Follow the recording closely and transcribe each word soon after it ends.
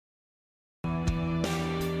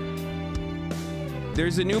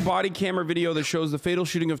There's a new body camera video that shows the fatal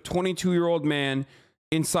shooting of 22-year-old man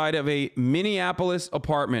inside of a Minneapolis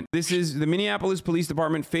apartment. This is the Minneapolis Police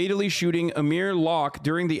Department fatally shooting Amir Locke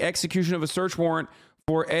during the execution of a search warrant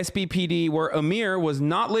for SBPD, where Amir was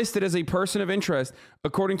not listed as a person of interest,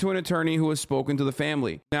 according to an attorney who has spoken to the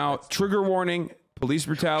family. Now, trigger warning, police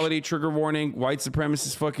brutality, trigger warning, white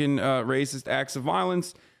supremacist fucking racist acts of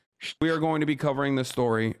violence. We are going to be covering this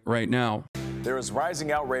story right now. There is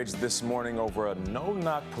rising outrage this morning over a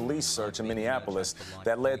no-knock police search in Minneapolis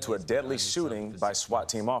that led to a deadly shooting by SWAT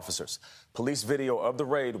team officers. Police video of the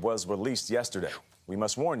raid was released yesterday. We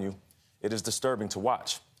must warn you, it is disturbing to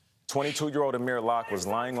watch. 22-year-old Amir Locke was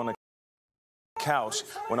lying on a couch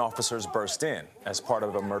when officers burst in as part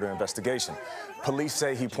of a murder investigation. Police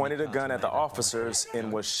say he pointed a gun at the officers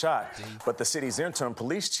and was shot, but the city's interim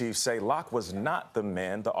police chief say Locke was not the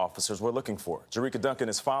man the officers were looking for. Jerika Duncan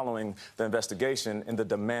is following the investigation and the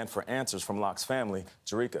demand for answers from Locke's family.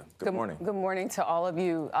 Jerika, good morning. Good morning to all of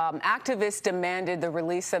you. Activists demanded the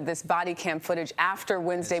release of this body cam footage after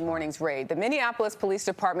Wednesday morning's raid. The Minneapolis Police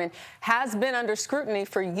Department has been under scrutiny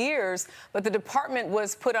for years, but the department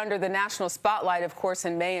was put under the national spotlight, of course,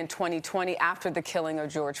 in May in 2020 after the killing of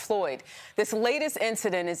George Floyd. This latest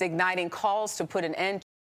incident is igniting calls to put an end.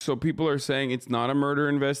 So people are saying it's not a murder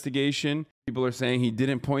investigation. People are saying he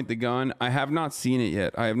didn't point the gun. I have not seen it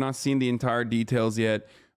yet. I have not seen the entire details yet.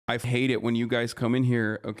 I hate it when you guys come in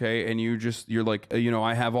here, okay, and you're like, you know,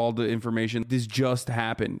 I have all the information. This just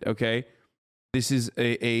happened, okay? This is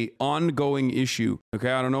a ongoing issue, okay?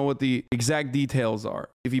 I don't know what the exact details are.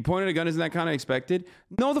 If he pointed a gun, isn't that kind of expected?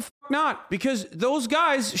 No, the fuck not, because those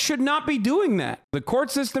guys should not be doing that. The court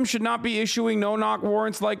system should not be issuing no-knock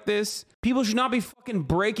warrants like this. People should not be fucking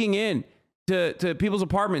breaking in to people's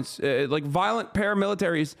apartments. Like violent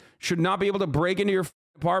paramilitaries should not be able to break into your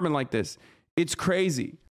apartment like this. It's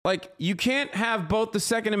crazy. Like, you can't have both the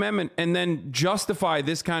Second Amendment and then justify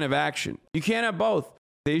this kind of action. You can't have both.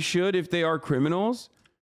 They should if they are criminals.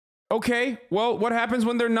 Okay, well, what happens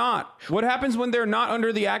when they're not? What happens when they're not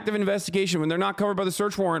under the active investigation, when they're not covered by the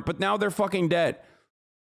search warrant, but now they're fucking dead?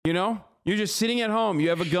 You know? You're just sitting at home, you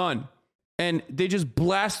have a gun, and they just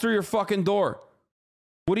blast through your fucking door.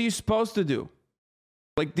 What are you supposed to do?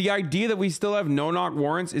 Like, the idea that we still have no-knock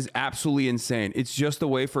warrants is absolutely insane. It's just a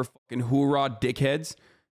way for fucking hoorah dickheads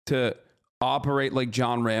to operate like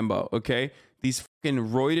John Rambo, okay? These fucking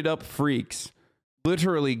roided up freaks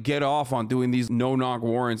literally get off on doing these no-knock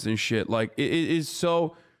warrants and shit. Like, it's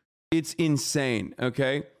insane,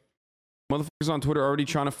 okay? Motherfuckers on Twitter are already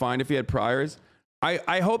trying to find if he had priors.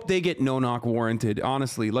 I hope they get no-knock warranted,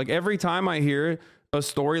 honestly. Like, every time I hear a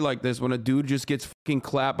story like this, when a dude just gets fucking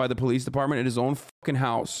clapped by the police department at his own fucking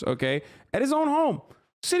house, okay? At his own home,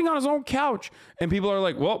 sitting on his own couch. And people are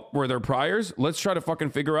like, well, were there priors? Let's try to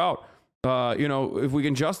fucking figure out you know, if we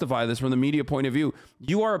can justify this from the media point of view.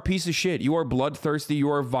 You are a piece of shit. You are bloodthirsty.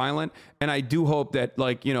 You are violent. And I do hope that,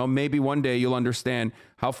 like, you know, maybe one day you'll understand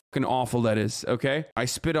how fucking awful that is, okay? I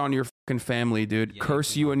spit on your fucking family, dude. Yeah,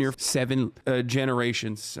 curse you and your 7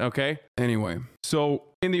 generations, okay? Anyway, so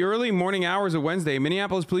in the early morning hours of Wednesday,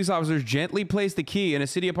 Minneapolis police officers gently placed the key in a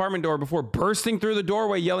city apartment door before bursting through the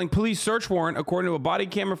doorway yelling, "Police search warrant," according to a body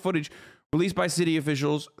camera footage released by city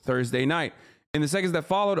officials Thursday night. In the seconds that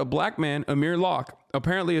followed, a black man, Amir Locke,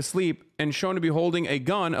 apparently asleep and shown to be holding a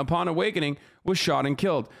gun upon awakening, was shot and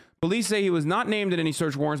killed. Police say he was not named in any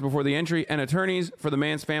search warrants before the entry, and attorneys for the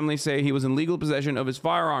man's family say he was in legal possession of his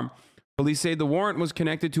firearm. Police say the warrant was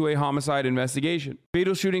connected to a homicide investigation.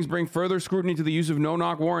 Fatal shootings bring further scrutiny to the use of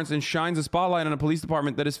no-knock warrants and shines a spotlight on a police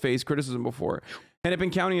department that has faced criticism before.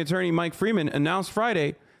 Hennepin County Attorney Mike Freeman announced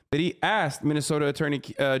Friday that he asked Minnesota Attorney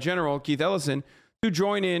General Keith Ellison to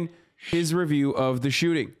join in his review of the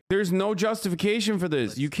shooting. There's no justification for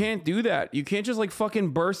this. You can't do that. You can't just like fucking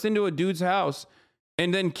burst into a dude's house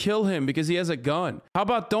and then kill him because he has a gun. How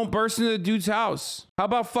about don't burst into the dude's house? How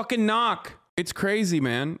about fucking knock? It's crazy,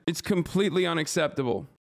 man. It's completely unacceptable.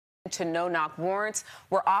 To no-knock warrants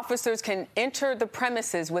where officers can enter the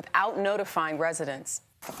premises without notifying residents.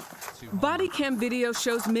 Body cam video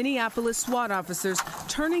shows Minneapolis SWAT officers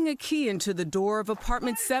turning a key into the door of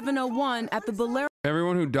apartment 701 at the Bolero.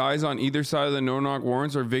 Everyone who dies on either side of the no-knock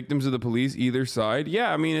warrants are victims of the police, either side.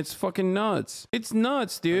 Yeah, I mean, it's fucking nuts. It's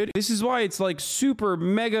nuts, dude. This is why it's like super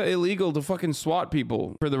mega illegal to fucking SWAT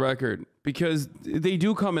people, for the record. Because they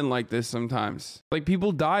do come in like this sometimes. Like,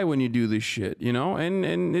 people die when you do this shit, you know?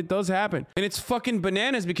 And it does happen. And it's fucking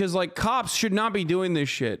bananas because, like, cops should not be doing this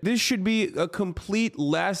shit. This should be a complete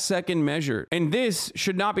last-second measure. And this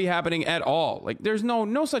should not be happening at all. Like, there's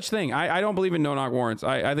no such thing. I don't believe in no-knock warrants.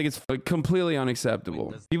 I think it's completely unacceptable.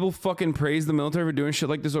 unacceptable. People fucking praise the military for doing shit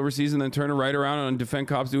like this overseas and then turn it right around and defend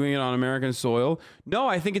cops doing it on American soil. No,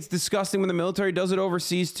 I think it's disgusting when the military does it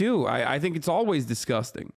overseas too. I think it's always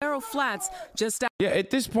disgusting. Arrow Flats just Yeah,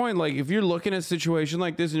 at this point, like, if you're looking at a situation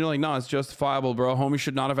like this and you're like, no, it's justifiable, bro. Homie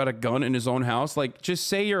should not have had a gun in his own house. Like, just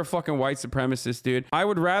say you're a fucking white supremacist, dude. I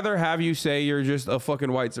would rather have you say you're just a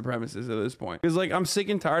fucking white supremacist at this point. Because, like, I'm sick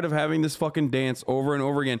and tired of having this fucking dance over and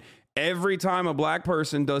over again. Every time a black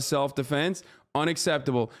person does self-defense,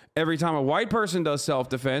 unacceptable. Every time a white person does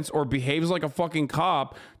self-defense or behaves like a fucking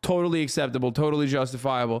cop, totally acceptable, totally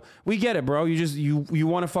justifiable. We get it, bro. You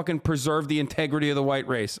want to fucking preserve the integrity of the white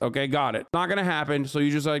race. Okay, got it. Not gonna happen. So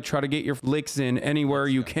you just like try to get your licks in anywhere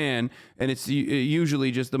you can, and it's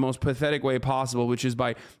usually just the most pathetic way possible, which is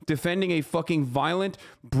by defending a fucking violent,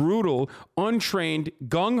 brutal, untrained,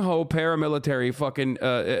 gung-ho paramilitary fucking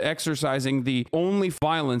exercising the only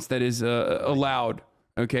violence that is allowed.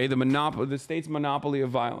 Okay, the state's monopoly of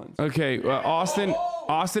violence. Okay, Austin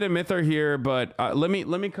and Myth are here, but let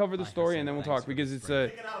me cover the story and then we'll talk because it's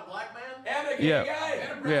a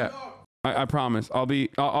yeah. I promise.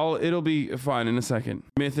 It'll be fine in a second.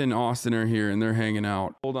 Myth and Austin are here and they're hanging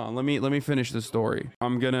out. Hold on. Let me finish the story.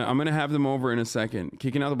 I'm gonna have them over in a second.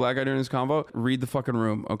 Kicking out the black guy during this convo. Read the fucking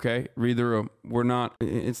room, okay? Read the room.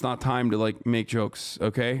 It's not time to like make jokes,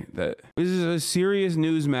 okay? This is a serious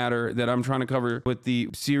news matter that I'm trying to cover with the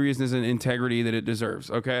seriousness and integrity that it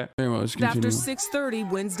deserves, okay? Anyway, let's continue. after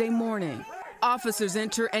 6:30 Wednesday morning. Officers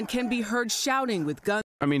enter and can be heard shouting with guns.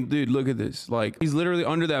 I mean, dude, look at this. Like, he's literally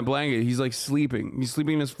under that blanket. He's like sleeping. He's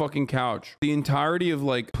sleeping in his fucking couch. The entirety of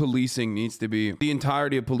policing needs to be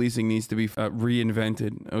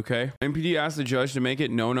reinvented. Okay. MPD asked the judge to make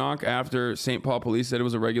it no knock after St. Paul police said it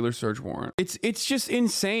was a regular search warrant. It's just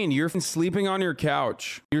insane. You're sleeping on your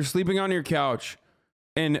couch.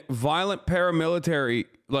 And violent paramilitary,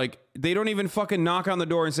 like, they don't even fucking knock on the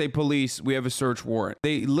door and say, police, we have a search warrant.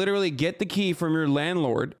 They literally get the key from your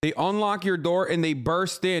landlord. They unlock your door and they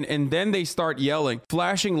burst in and then they start yelling,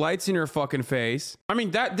 flashing lights in your fucking face. I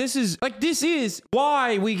mean, this is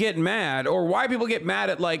why we get mad, or why people get mad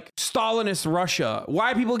at like Stalinist Russia,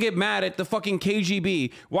 why people get mad at the fucking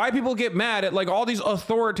KGB, why people get mad at like all these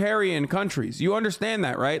authoritarian countries. You understand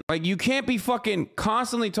that, right? Like, you can't be fucking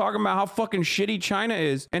constantly talking about how fucking shitty China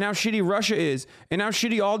is and how shitty Russia is and how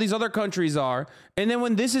shitty all these other countries are, and then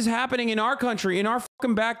when this is happening in our country, in our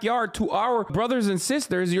fucking backyard, to our brothers and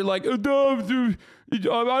sisters, you're like, I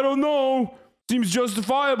don't know, seems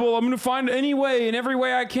justifiable. I'm gonna find any way and every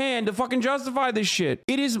way I can to fucking justify this shit.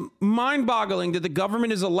 It is mind-boggling that the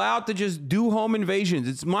government is allowed to just do home invasions.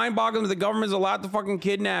 It's mind-boggling that the government is allowed to fucking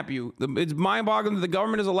kidnap you. It's mind-boggling that the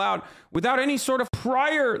government is allowed, without any sort of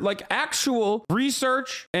prior, like, actual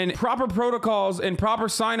research and proper protocols and proper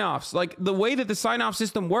sign-offs. Like, the way that the sign-off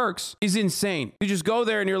system works is insane. You just go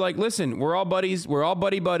there and you're like, listen, we're all buddies. We're all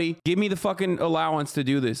buddy-buddy. Give me the fucking allowance to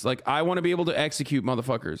do this. Like, I want to be able to execute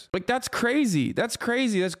motherfuckers. Like, that's crazy. That's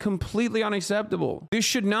crazy. That's completely unacceptable. This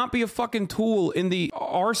should not be a fucking tool in the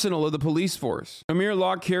arsenal of the police force. Amir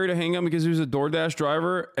Locke carried a handgun because he was a DoorDash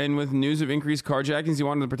driver, and with news of increased carjackings, he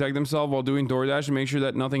wanted to protect himself while doing DoorDash and make sure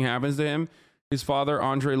that nothing happens to him. His father,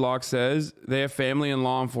 Andre Locke, says they have family in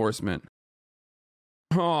law enforcement.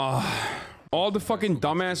 Oh, all the fucking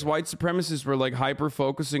dumbass white supremacists were like hyper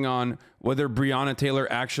focusing on whether Breonna Taylor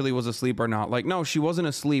actually was asleep or not. Like, no, she wasn't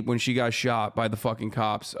asleep when she got shot by the fucking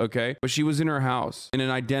cops, okay? But she was in her house in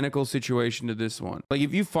an identical situation to this one. Like,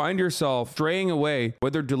 if you find yourself straying away,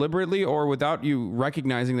 whether deliberately or without you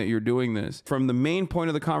recognizing that you're doing this, from the main point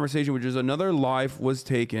of the conversation, which is another life was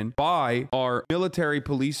taken by our military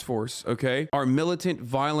police force, okay? Our militant,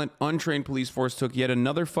 violent, untrained police force took yet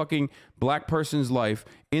another fucking black person's life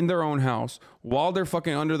in their own house while they're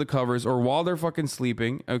fucking under the covers or while they're fucking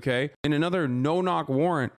sleeping, okay? And another no-knock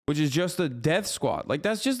warrant, which is just a death squad. Like,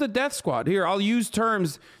 that's just a death squad. Here, I'll use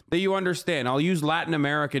terms that you understand. I'll use Latin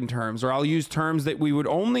American terms, or I'll use terms that we would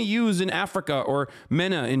only use in Africa or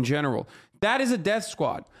MENA in general. That is a death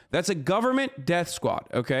squad. That's a government death squad,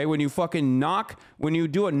 okay? When you fucking when you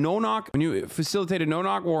do a no-knock, when you facilitate a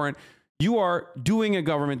no-knock warrant, you are doing a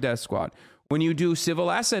government death squad. When you do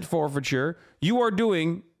civil asset forfeiture, you are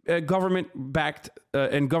doing government-backed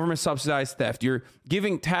and government-subsidized theft. You're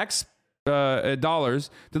giving tax dollars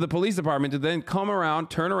to the police department to then turn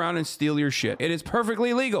around and steal your shit. It is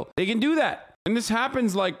perfectly legal. They can do that. And this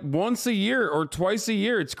happens like once a year or twice a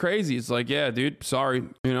year. It's crazy. It's like, yeah, dude, sorry.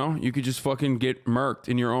 You know, you could just fucking get murked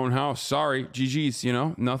in your own house. Sorry, GG's, you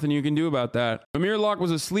know, nothing you can do about that. Amir Locke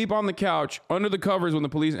was asleep on the couch under the covers when the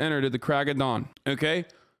police entered at the crack of dawn. Okay?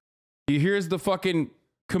 He hears the fucking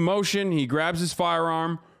commotion. He grabs his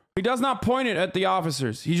firearm. He does not point it at the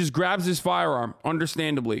officers. He just grabs his firearm,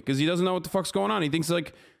 understandably, because he doesn't know what the fuck's going on. He thinks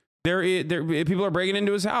like people are breaking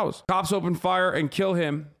into his house. Cops open fire and kill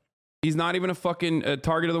him. He's not even a fucking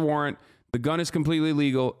target of the warrant. The gun is completely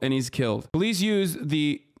legal, and he's killed. Police used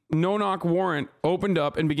the no-knock warrant, opened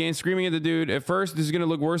up, and began screaming at the dude. At first, this is going to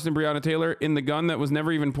look worse than Breonna Taylor. In the gun that was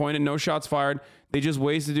never even pointed, no shots fired. They just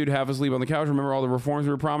wasted the dude half asleep on the couch. Remember all the reforms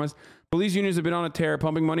we were promised? Police unions have been on a tear,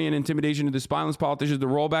 pumping money and intimidation to the spineless politicians to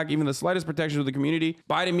roll back even the slightest protections of the community.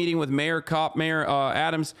 Biden meeting with Mayor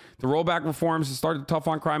Adams to roll back reforms to start the tough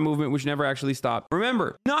on crime movement, which never actually stopped.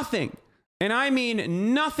 Remember, nothing, and I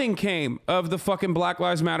mean nothing, came of the fucking Black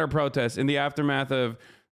Lives Matter protests in the aftermath of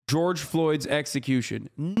George Floyd's execution.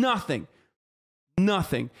 Nothing.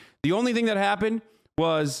 The only thing that happened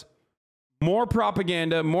was more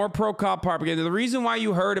propaganda, more pro-cop propaganda. The reason why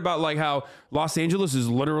you heard about like how Los Angeles is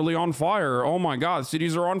literally on fire. Oh my God,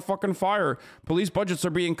 cities are on fucking fire. Police budgets are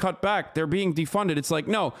being cut back. They're being defunded. It's like,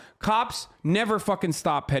 no, cops never fucking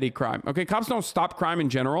stop petty crime. Okay, cops don't stop crime in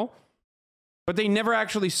general, but they never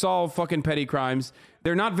actually solve fucking petty crimes.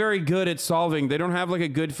 They're not very good at solving. They don't have like a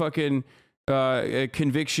good fucking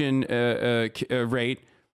conviction rate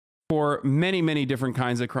for many different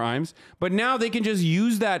kinds of crimes. But now they can just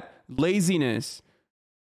use that laziness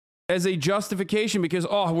as a justification because,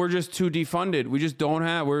 oh, we're just too defunded. We just don't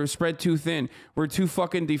have, we're spread too thin. We're too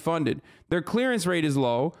fucking defunded. Their clearance rate is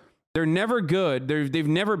low. They're never good. They've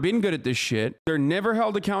never been good at this shit. They're never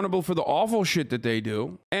held accountable for the awful shit that they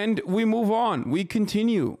do. And we move on. We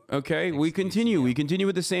continue, okay? We continue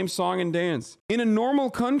with the same song and dance. In a normal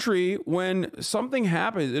country, when something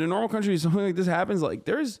happens, something like this happens, like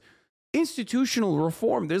there's institutional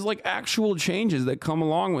reform. There's like actual changes that come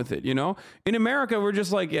along with it, you know? In America, we're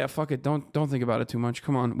just like, yeah, fuck it. Don't think about it too much.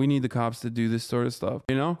 Come on. We need the cops to do this sort of stuff,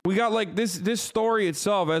 you know? We got like this story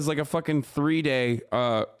itself as like a fucking 3-day,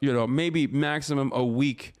 maybe maximum a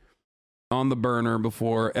week on the burner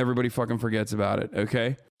before everybody fucking forgets about it,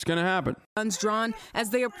 okay? It's gonna happen. Guns drawn as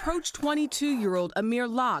they approach 22-year-old Amir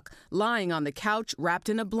Locke lying on the couch wrapped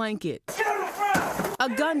in a blanket. A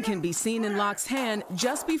gun can be seen in Locke's hand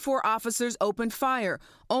just before officers opened fire,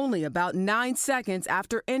 only about 9 seconds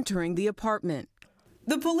after entering the apartment.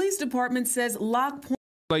 The police department says Locke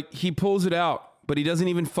he pulls it out, but he doesn't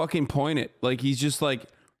even fucking point it. Like he's just like,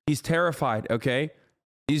 he's terrified, okay?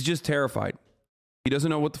 He's just terrified. He doesn't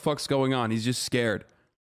know what the fuck's going on. He's just scared.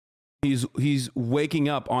 He's waking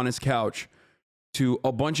up on his couch to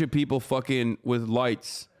a bunch of people fucking with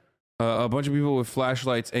lights. A bunch of people with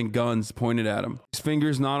flashlights and guns pointed at him. His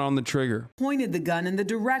finger's not on the trigger. Pointed the gun in the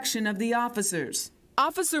direction of the officers.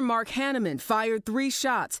 Officer Mark Hanneman fired 3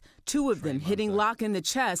 shots, 2 of them hitting Locke in the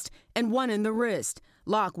chest and 1 in the wrist.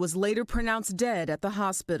 Locke was later pronounced dead at the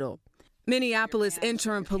hospital. Minneapolis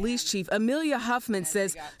interim police chief Amelia Huffman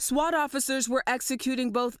says SWAT officers were executing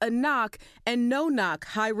both a knock and no-knock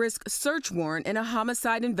high-risk search warrant in a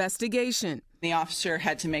homicide investigation. The officer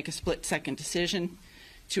had to make a split-second decision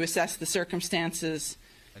to assess the circumstances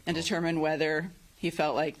and determine whether he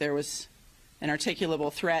felt like there was an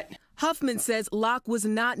articulable threat. Huffman says Locke was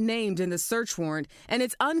not named in the search warrant, and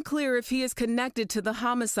it's unclear if he is connected to the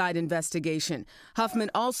homicide investigation. Huffman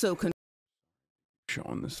also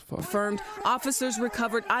confirmed officers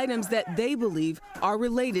recovered items that they believe are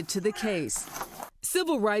related to the case.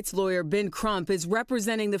 Civil rights lawyer Ben Crump is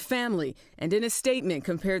representing the family and in a statement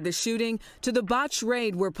compared the shooting to the botched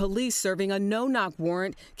raid where police serving a no-knock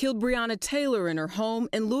warrant killed Breonna Taylor in her home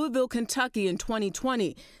in Louisville, Kentucky in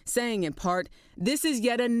 2020, saying in part, "This is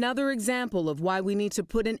yet another example of why we need to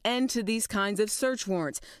put an end to these kinds of search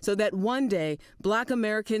warrants so that one day Black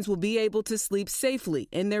Americans will be able to sleep safely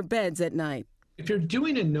in their beds at night." If you're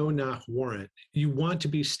doing a no-knock warrant, you want to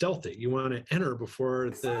be stealthy. You want to enter before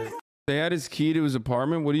the... They had his key to his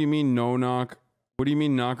apartment. What do you mean no knock? What do you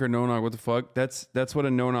mean knock or no knock? What the fuck? That's what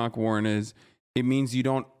a no knock warrant is. It means you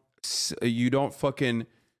don't fucking,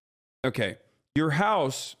 okay. Your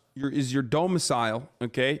house is your domicile.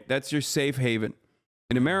 Okay, that's your safe haven.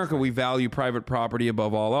 In America, we value private property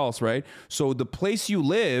above all else, right? So the place you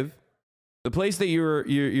live, the place that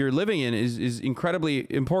you're living in is incredibly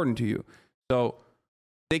important to you. So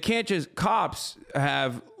they can't just, cops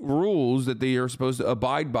have rules that they are supposed to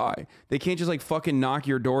abide by. They can't just like fucking knock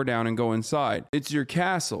your door down and go inside. It's your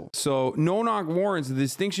castle. So no-knock warrants, the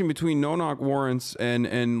distinction between no-knock warrants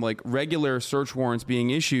and like regular search warrants being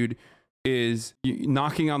issued is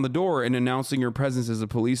knocking on the door and announcing your presence as a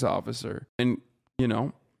police officer and, you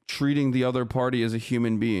know, treating the other party as a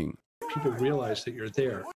human being. People realize that you're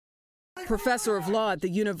there. Professor of Law at the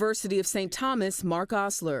University of St. Thomas, Mark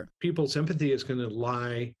Osler. People's empathy is going to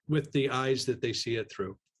lie with the eyes that they see it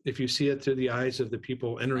through. If you see it through the eyes of the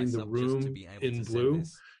people entering the room in blue,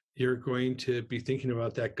 you're going to be thinking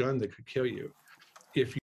about that gun that could kill you.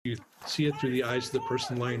 If you see it through the eyes of the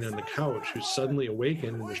person lying on the couch who's suddenly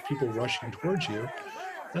awakened and there's people rushing towards you,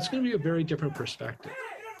 that's going to be a very different perspective.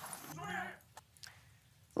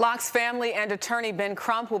 Locke's family and attorney Ben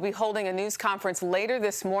Crump will be holding a news conference later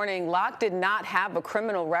this morning. Locke did not have a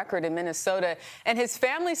criminal record in Minnesota, and his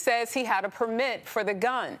family says he had a permit for the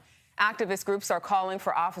gun. Activist groups are calling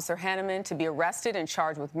for Officer Hanneman to be arrested and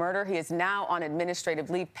charged with murder. He is now on administrative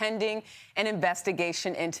leave pending an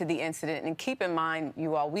investigation into the incident. And keep in mind,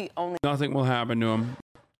 you all, nothing will happen to him.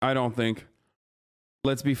 I don't think.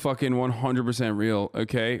 Let's be fucking 100% real,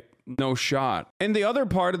 okay? No shot. And the other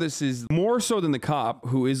part of this is more so than the cop,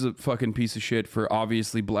 who is a fucking piece of shit for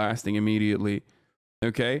obviously blasting immediately,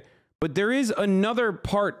 okay? But there is another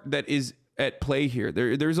part that is at play here.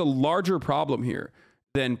 There's a larger problem here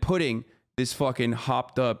than putting this fucking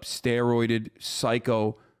hopped up, steroided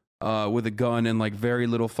psycho with a gun and like very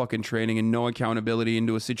little fucking training and no accountability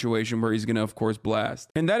into a situation where he's gonna, of course, blast.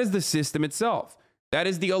 And that is the system itself. That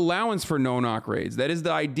is the allowance for no-knock raids. That is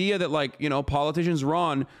the idea that, like, you know, politicians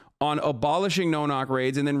run on abolishing no-knock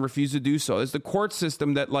raids and then refuse to do so. It's the court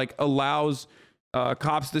system that, like, allows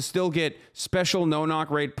cops to still get special no-knock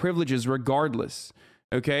raid privileges regardless,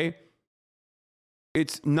 okay?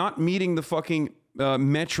 It's not meeting the fucking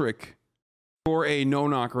metric for a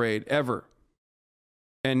no-knock raid ever,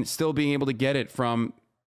 and still being able to get it from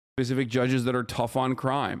specific judges that are tough on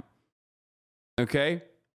crime, okay?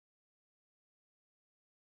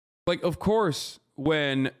 Like, of course,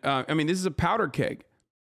 when, I mean, this is a powder keg.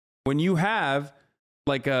 When you have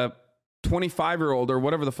like a 25-year-old or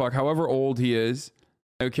whatever the fuck, however old he is,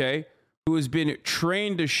 okay, who has been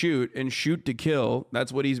trained to shoot and shoot to kill,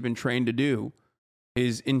 that's what he's been trained to do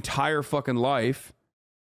his entire fucking life,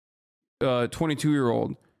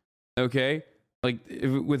 22-year-old, okay, like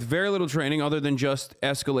with very little training other than just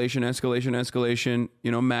escalation,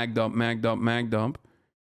 you know, mag dump.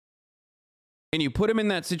 And you put him in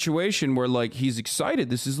that situation where, like, he's excited.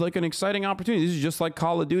 This is like an exciting opportunity. This is just like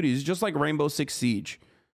Call of Duty. This is just like Rainbow Six Siege.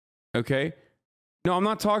 Okay? No, I'm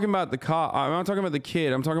not talking about the cop. I'm not talking about the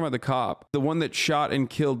kid. I'm talking about the cop. The one that shot and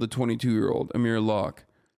killed the 22-year-old, Amir Locke.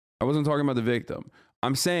 I wasn't talking about the victim.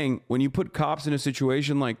 I'm saying when you put cops in a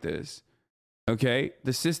situation like this, okay,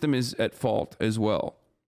 the system is at fault as well.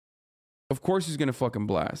 Of course he's going to fucking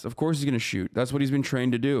blast. Of course he's going to shoot. That's what he's been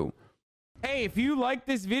trained to do. Hey, if you like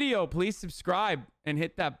this video, please subscribe and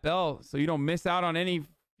hit that bell so you don't miss out on any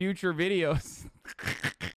future videos.